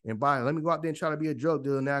there and try to be a drug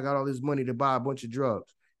dealer. Now I got all this money to buy a bunch of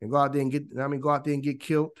drugs and go out there and get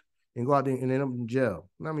killed and go out there and end up in jail.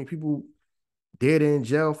 I mean, people dead in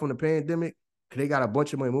jail from the pandemic because they got a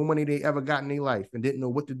bunch of money, more money they ever got in their life and didn't know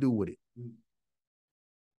what to do with it.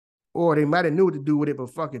 Or they might have knew what to do with it, but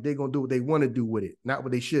fuck it, they're going to do what they want to do with it, not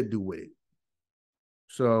what they should do with it.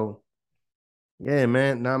 So, yeah,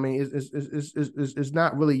 man. I mean, it's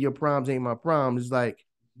not really your problems ain't my problems. It's like,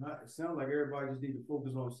 it sounds like everybody just need to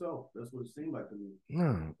focus on self. That's what it seemed like to me.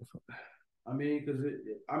 no. I mean, because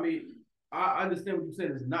I understand what you're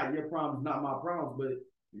saying. It's not your problems, not my problems, but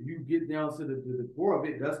you get down to the core of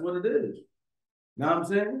it. That's what it is. Know what I'm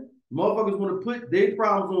saying? Motherfuckers want to put their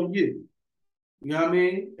problems on you. You know what I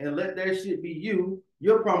mean? And let that shit be you.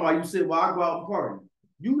 Your problem while you say, well, I go out and party.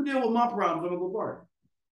 You deal with my problems, I'm gonna go party.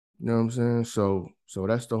 You know what I'm saying? So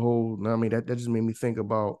that's the whole. I mean, that just made me think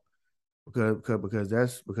about because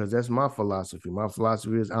that's my philosophy. My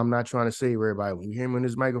philosophy is I'm not trying to save everybody. When you hear me on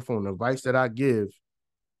this microphone, the advice that I give,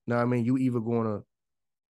 know what I mean, you either gonna,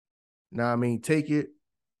 know what I mean, take it,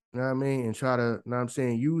 know what I mean, and try to, know what I'm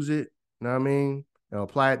saying, use it, know what I mean, and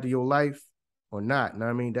apply it to your life or not. Know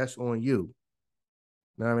what I mean, that's on you.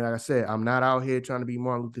 Know what I mean, like I said, I'm not out here trying to be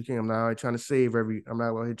Martin Luther King. I'm not out here trying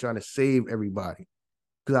to save everybody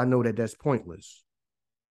because I know that that's pointless.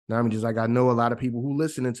 Know what I mean, just like I know a lot of people who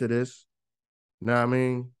listening to this, know what I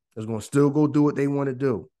mean, is gonna still go do what they want to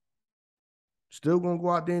do. Still gonna go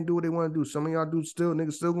out there and do what they want to do. Some of y'all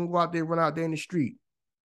niggas still gonna go out there, run out there in the street.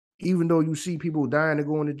 Even though you see people dying to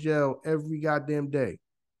go into jail every goddamn day.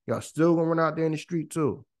 Y'all still gonna run out there in the street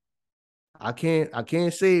too. I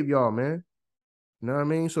can't save y'all, man. You know what I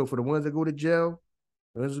mean? So for the ones that go to jail,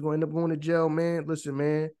 the ones that gonna end up going to jail, man, listen,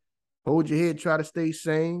 man, Hold your head, try to stay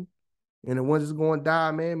sane. And the ones that's going to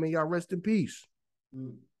die, man, may y'all rest in peace.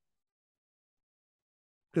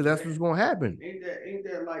 Because that's what's going to happen. Ain't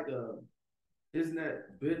that like isn't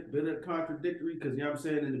that bit of contradictory? Because, you know what I'm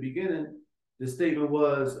saying, in the beginning, the statement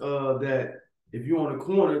was that if you're on the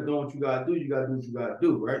corner, doing what you got to do, you got to do what you got to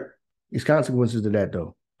do, right? There's consequences to that,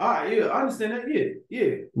 though. Yeah, I understand that.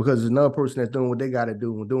 Yeah. Because there's another person that's doing what they got to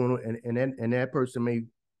do, and that person may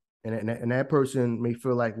and that person may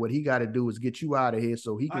feel like what he got to do is get you out of here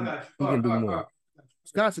so he can do more.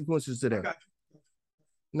 There's consequences to that.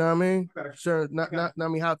 Know what I mean? Sure, not I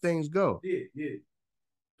mean how things go. Yeah.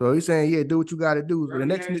 So he's saying, yeah, do what you got to do. The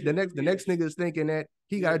next nigga is thinking that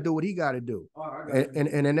he got to do what he got to do. And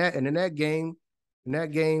in that game,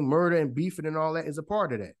 murder and beefing and all that is a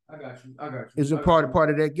part of that. I got you. It's a part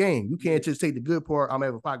of that game. You can't just take the good part. I'm gonna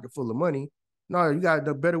have a pocket full of money. No, you got to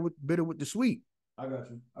do better with the sweet. I got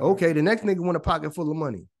you. Okay, the next nigga want a pocket full of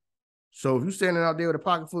money. So if you standing out there with a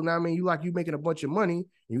pocket full, now I mean, you making a bunch of money, and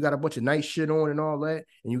you got a bunch of nice shit on and all that,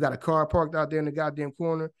 and you got a car parked out there in the goddamn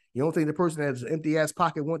corner. You don't think the person that has an empty ass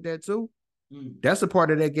pocket want that too? That's a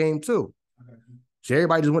part of that game too. So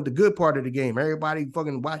everybody just want the good part of the game. Everybody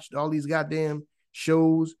fucking watched all these goddamn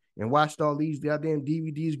shows and watched all these goddamn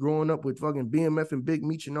DVDs growing up with fucking BMF and Big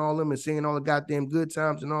Meech and all them and seeing all the goddamn good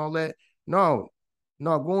times and all that. No,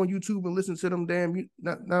 go on YouTube and listen to them damn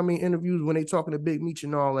interviews when they talking to Big Meech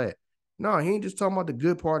and all that. No, he ain't just talking about the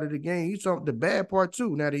good part of the game. He's talking the bad part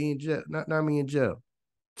too. Now that he in jail, not me in jail.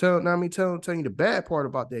 Telling you the bad part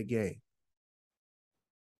about that game.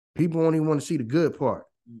 People only want to see the good part.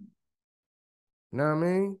 You know what I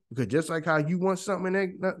mean? Because just like how you want something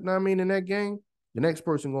in that, in that game, the next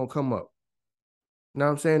person gonna come up. You know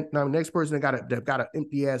what I'm saying? Now the next person that got an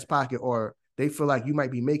empty ass pocket, or they feel like you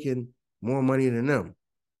might be making more money than them.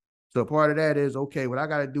 So part of that is, okay, what I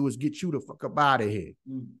gotta do is get you the fuck up out of here.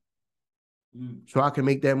 So I can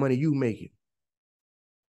make that money you making.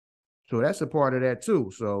 So that's a part of that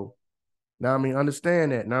too. So now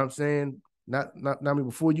understand that. Now I'm saying, not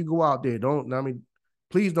before you go out there,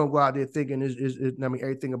 please don't go out there thinking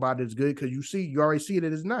everything about it is good, because you already see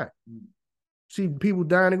that it's not. See people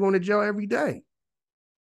dying and going to jail every day.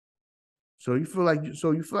 So you feel like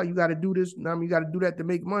you got to do this. You got to do that to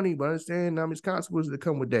make money, but understand, it's consequences that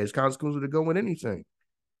come with that. It's consequences that go with anything.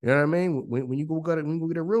 You know what I mean? When you go get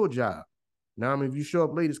a real job. If you show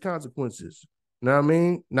up late, it's consequences. You know what I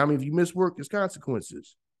mean? If you miss work, it's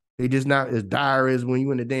consequences. They just not as dire as when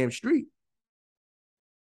you in the damn street.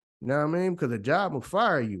 You know what I mean? Because a job will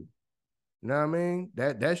fire you. You know what I mean?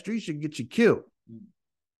 That street should get you killed. You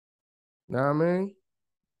know what I mean?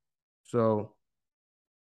 So,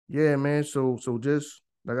 yeah, man. So just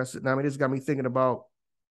like I said, this got me thinking about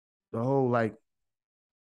the whole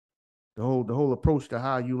approach to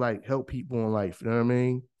how you help people in life. You know what I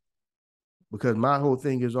mean? Because my whole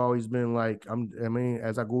thing has always been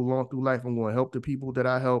as I go along through life, I'm going to help the people that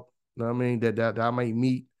I help. You know what I mean? That I might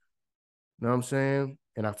meet. You know what I'm saying?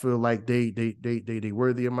 And I feel like they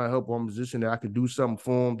worthy of my help, or I'm in a position that I could do something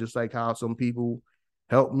for them, just like how some people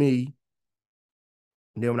help me.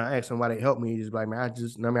 And then when I ask somebody to help me, it's like, man,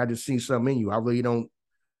 I just see something in you. I really don't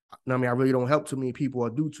help too many people or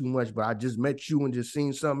do too much, but I just met you and just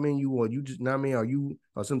seen something in you, or you just,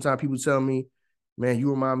 or sometimes people tell me, man, you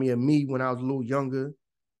remind me of me when I was a little younger.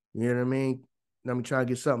 You know what I mean? Trying to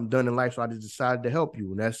get something done in life, so I just decided to help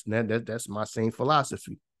you. And that's my same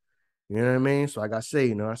philosophy. You know what I mean? So like I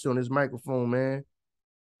say, I sit on this microphone, man.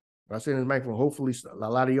 Hopefully a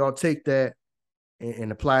lot of y'all take that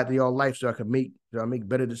and apply it to y'all life, so I can make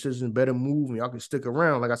better decisions, better move, and y'all can stick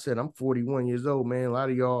around. Like I said, I'm 41 years old, man. A lot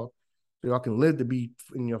of y'all can live to be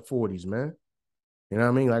in your 40s, man. You know what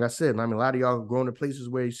I mean? Like I said, a lot of y'all grown to places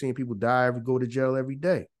where you're seeing people die, go to jail every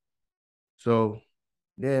day. So,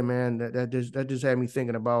 yeah, man, that just had me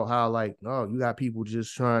thinking about how, you got people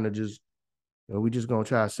just trying to just, we just gonna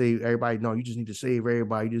try to save everybody. No, you just need to save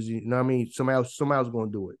everybody. You know what I mean? Somebody else gonna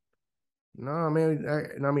do it. No, man.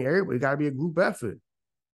 Everybody got to be a group effort.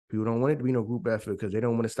 People don't want it to be no group effort because they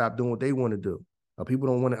don't want to stop doing what they want to do. People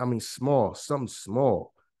don't want to. Something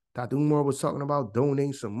small. Dr. Umar was talking about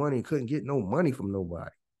donating some money. Couldn't get no money from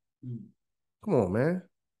nobody. Come on, man.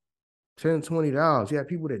 $10, $20. You had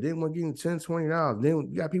people that didn't want to give him $10, $20. Then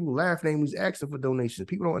you got people laughing at him. He was asking for donations.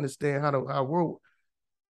 People don't understand how world.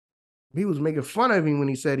 He was making fun of him when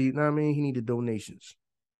he said he needed donations.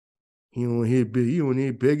 He on here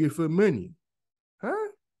begging for money. Huh?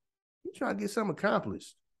 You trying to get something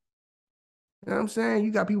accomplished. You know what I'm saying?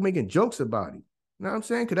 You got people making jokes about it. You know what I'm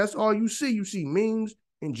saying? Because that's all you see. You see memes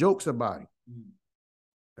and jokes about it.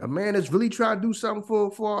 A man that's really trying to do something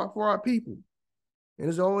for our people. And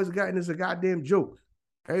it's always a goddamn joke.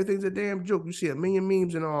 Everything's a damn joke. You see a million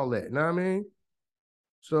memes and all that. You know what I mean?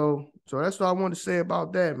 So that's all I want to say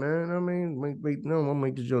about that, man. I mean, no, I'm gonna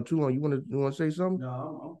make this joke too long. You wanna say something? No,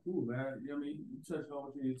 I'm cool, man. You know what I mean? You touched on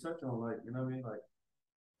what you need to touch on, like, you know what I mean? Like,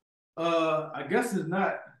 I guess it's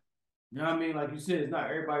not, you know what I mean? Like you said, it's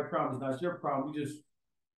not everybody's problem, it's not your problem. You just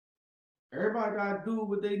everybody gotta do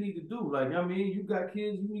what they need to do. Like, you know what I mean, you got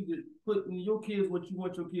kids, you need to put in your kids what you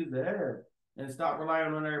want your kids to have and stop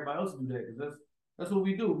relying on everybody else to do that. Because that's what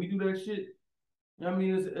we do. We do that shit, you know what I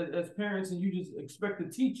mean, as parents, and you just expect the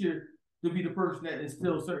teacher to be the person that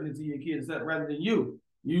instills certain into your kids rather than you.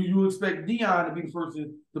 You expect Deion to be the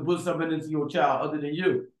person to put something into your child other than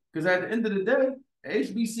you. Because at the end of the day,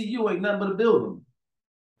 HBCU ain't nothing but a building.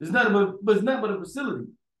 It's nothing but a facility.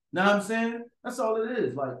 Know what I'm saying? That's all it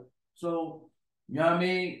is. Like, so, you know what I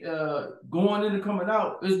mean? Going in and coming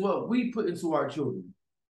out is what we put into our children.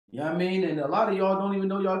 You know what I mean? And a lot of y'all don't even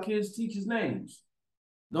know y'all kids' teachers' names.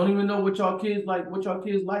 Don't even know what y'all kids like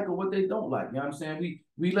or what they don't like. You know what I'm saying?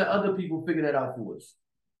 We let other people figure that out for us.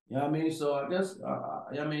 You know what I mean? So I guess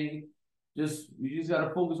I mean, you just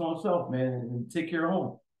gotta focus on self, man, and take care of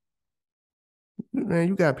home. Man,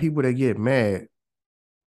 you got people that get mad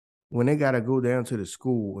when they gotta go down to the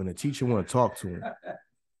school and the teacher want to talk to them.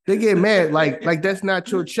 They get mad like that's not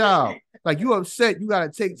your child. Like you upset, you gotta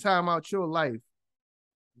take time out your life.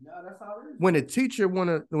 No, that's how it is. When the teacher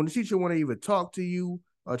wanna either talk to you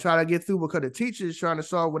or try to get through because the teacher is trying to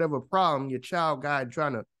solve whatever problem your child got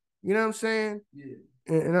trying to, you know what I'm saying? Yeah.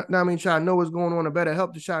 And I mean, trying to know what's going on to better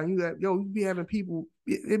help the child. You be having people,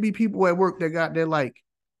 it be people at work that got that like,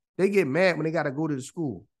 they get mad when they got to go to the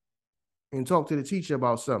school and talk to the teacher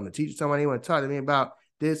about something. The teacher somebody want to talk to me about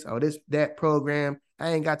this or that program. I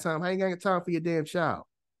ain't got time. I ain't got time for your damn child.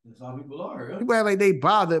 That's how people are. Yeah? People act like they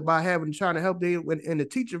bothered by trying to help and the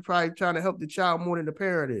teacher probably trying to help the child more than the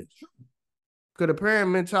parent is. Because the parent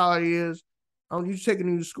mentality is, you taking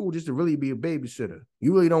you to school just to really be a babysitter.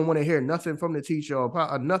 You really don't want to hear nothing from the teacher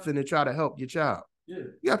or nothing to try to help your child. Yeah.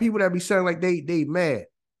 You got people that be saying like they mad.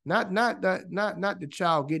 Not the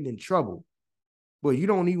child getting in trouble, but you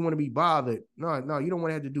don't even want to be bothered. No, you don't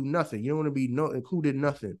want to have to do nothing. You don't want to be included in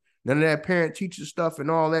nothing. None of that parent teacher stuff and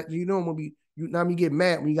all that. You don't want to be. You get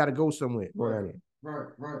mad when you got to go somewhere. Right.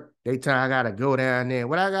 They tell I gotta go down there.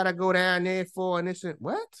 What I gotta go down there for? And this and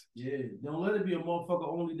what? Yeah, don't let it be a motherfucker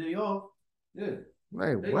only day off. Yeah.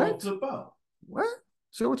 Like they what? Gonna flip out. What?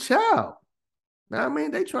 It's your child. Now I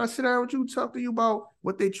mean, they trying to sit down with you, talk to you about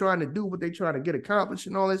what they trying to do, what they trying to get accomplished,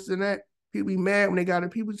 and all this and that. People be mad when they got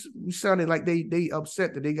it. People be sounding like they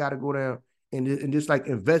upset that they got to go down and just like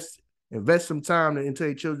invest some time into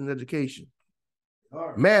their children's education.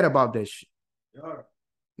 Mad about that shit. You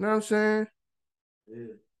know what I'm saying? Yeah.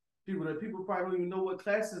 People probably don't even know what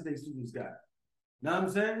classes their students got. Know what I'm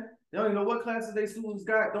saying? They don't even know what classes their students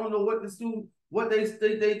got. Don't know what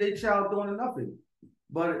they child doing or nothing.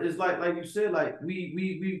 But it's like you said, like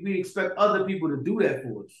we expect other people to do that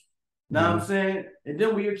for us. Know what I'm saying? And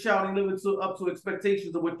then when your child ain't living up to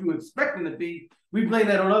expectations of what you expect them to be, we blame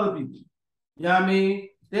that on other people. You know what I mean?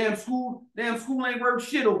 Damn school ain't worth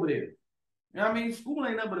shit over there. You know what I mean? School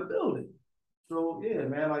ain't nothing but a building. So yeah,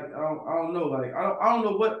 man, like I don't know. Like I don't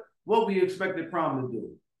know what we expected prom to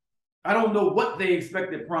do. I don't know what they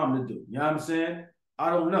expected prom to do. You know what I'm saying?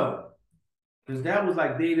 I don't know. Because that was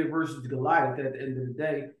like David versus Goliath at the end of the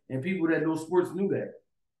day. And people that know sports knew that.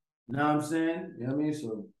 You know what I'm saying? You know what I mean?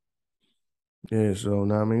 So yeah, so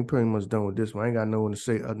now I mean pretty much done with this one. I ain't got no one to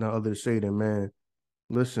say nothing other to say than, man,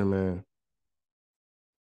 listen, man.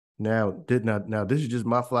 Now this is just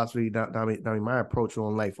my philosophy. I mean my approach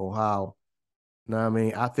on life on how, you know what I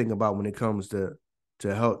mean, I think about when it comes to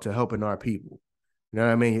helping our people. You know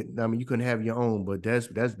what I mean? I mean, you can have your own, but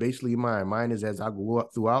that's basically mine. Mine is as I go up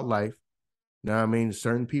throughout life. You know what I mean?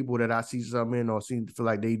 Certain people that I see something in or feel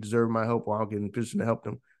like they deserve my help or I'll get in a position to help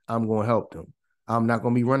them, I'm going to help them. I'm not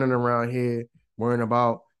going to be running around here worrying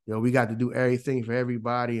about, we got to do everything for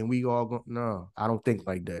everybody and we all go. No, I don't think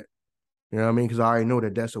like that. You know what I mean? Because I already know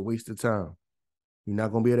that that's a waste of time. You're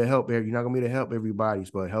not going to be able to help. You're not going to be able to help everybody,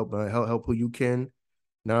 but help who you can. You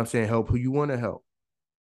know what I'm saying? Help who you want to help.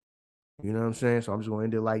 You know what I'm saying? So I'm just going to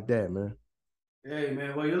end it like that, man. Hey,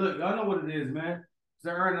 man. Well, y'all know what it is, man. It's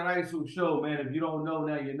the Earn the Ice show, man. If you don't know,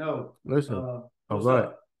 now you know. Listen. What's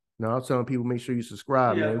up? No, I'm telling people, make sure you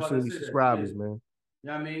subscribe, man. Make sure you subscribers, man. You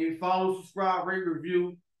know what I mean? Follow, subscribe, rate,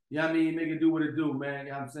 review. You know what I mean? Make it do what it do, man.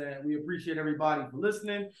 You know what I'm saying? We appreciate everybody for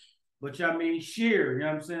listening. But you know what I mean? Share. You know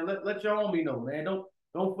what I'm saying? Let your homie know, man. Don't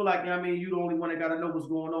feel like, you know what I mean, you the only one that got to know what's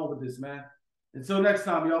going on with this, man. Until next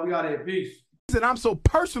time, y'all, we out here. Peace. reason I'm so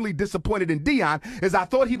personally disappointed in Deion is I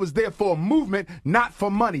thought he was there for a movement, not for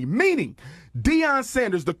money. Meaning, Deion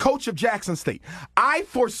Sanders, the coach of Jackson State, I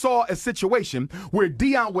foresaw a situation where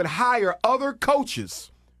Deion would hire other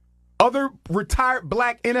coaches, other retired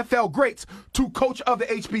black NFL greats to coach other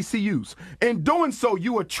HBCUs. In doing so,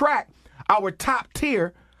 you attract our top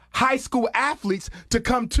tier high school athletes to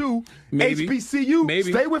come to HBCU.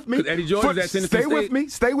 Maybe. Stay with me. Eddie George is at Tennessee Stay State. with me.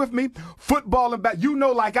 Stay with me. Football and back. You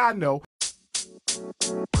know, like I know.